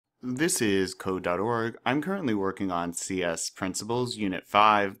This is Code.org. I'm currently working on CS Principles, Unit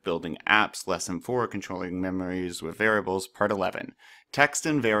 5, Building Apps, Lesson 4, Controlling Memories with Variables, Part 11. Text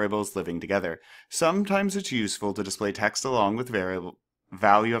and variables living together. Sometimes it's useful to display text along with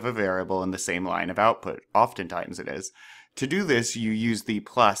value of a variable in the same line of output. Oftentimes it is. To do this, you use the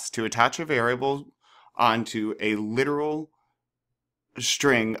plus to attach a variable onto a literal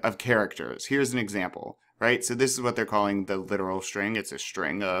string of characters. Here's an example, right? So this is what they're calling the literal string. It's a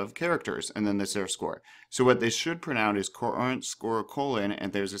string of characters, and then this is their score. So what this should print out is current score colon,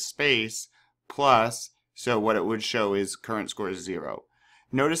 and there's a space plus, so what it would show is current score is 0.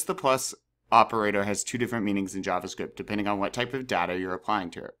 Notice the plus operator has two different meanings in JavaScript, depending on what type of data you're applying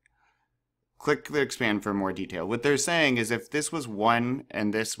to it. Click the expand for more detail. What they're saying is if this was 1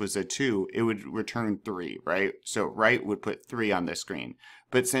 and this was a 2, it would return 3, right? So right would put 3 on the screen.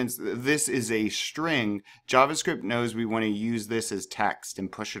 But since this is a string, JavaScript knows we want to use this as text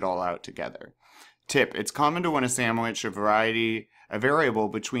and push it all out together. Tip: it's common to want to sandwich a variable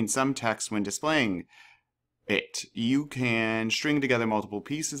between some text when displaying it. You can string together multiple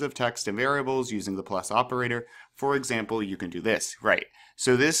pieces of text and variables using the plus operator. For example, you can do this, right?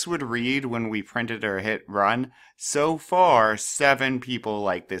 So this would read when we printed or hit run. So far, 7 people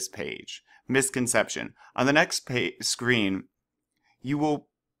like this page. Misconception. On the next screen, you will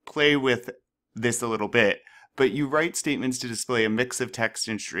play with this a little bit, but you write statements to display a mix of text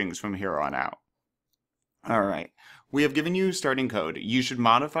and strings from here on out. All right. We have given you starting code. You should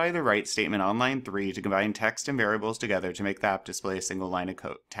modify the write statement on line 3 to combine text and variables together to make the app display a single line of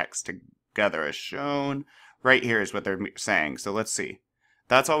code text together as shown. Right here is what they're saying. So let's see.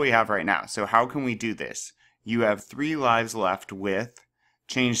 That's all we have right now. So how can we do this? You have 3 lives left with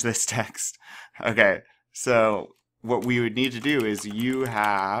change this text. Okay. So what we would need to do is you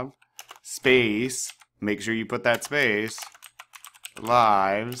have space, make sure you put that space,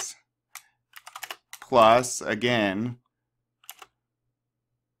 lives, plus, again,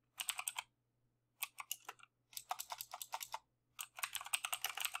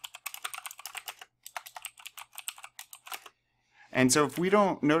 and so if we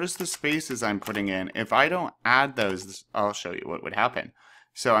don't notice the spaces I'm putting in, if I don't add those, I'll show you what would happen.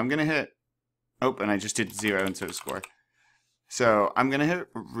 So I'm going to hit, oh, and I just did 0 instead of score. So I'm going to hit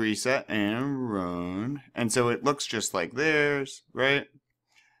reset and run. And so it looks just like theirs, right?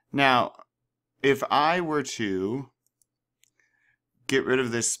 Now, if I were to get rid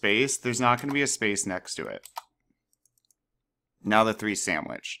of this space, there's not going to be a space next to it. Now the 3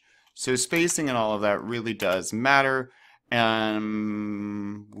 sandwich. So spacing and all of that really does matter.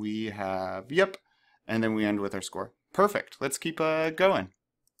 And we have, yep. And then we end with our score. Perfect. Let's keep going.